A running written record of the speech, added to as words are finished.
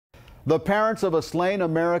The parents of a slain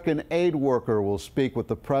American aid worker will speak with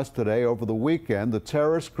the press today. Over the weekend, the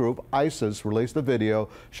terrorist group ISIS released a video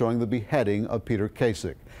showing the beheading of Peter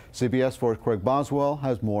Kasich. CBS 4's Craig Boswell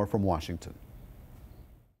has more from Washington.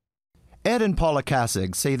 Ed and Paula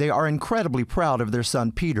Kasich say they are incredibly proud of their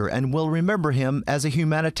son Peter and will remember him as a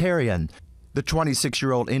humanitarian. The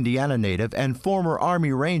 26-year-old Indiana native and former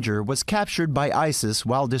Army Ranger was captured by ISIS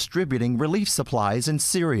while distributing relief supplies in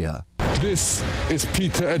Syria. This is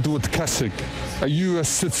Peter Edward Kasich, a U.S.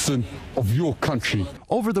 citizen of your country.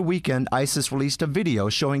 Over the weekend, ISIS released a video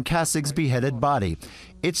showing Kasich's beheaded body.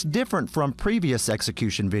 It's different from previous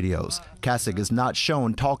execution videos. Kasich is not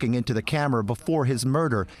shown talking into the camera before his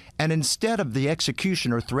murder, and instead of the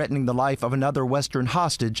executioner threatening the life of another Western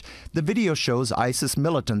hostage, the video shows ISIS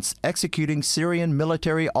militants executing Syrian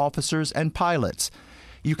military officers and pilots.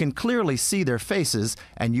 You can clearly see their faces,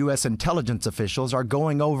 and U.S. intelligence officials are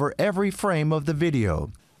going over every frame of the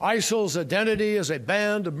video. ISIL's identity as a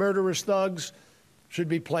band of murderous thugs should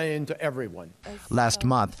be plain to everyone. Last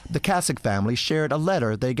month, the Kasich family shared a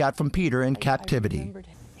letter they got from Peter in captivity.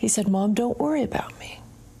 He said, "Mom, don't worry about me.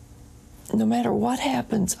 No matter what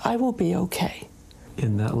happens, I will be okay."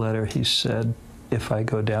 In that letter, he said, "If I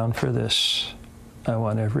go down for this, I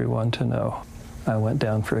want everyone to know I went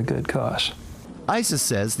down for a good cause." ISIS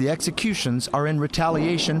says the executions are in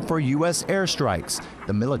retaliation for U.S. airstrikes.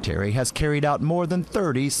 The military has carried out more than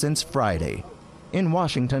 30 since Friday. In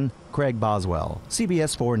Washington, Craig Boswell,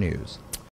 CBS 4 News.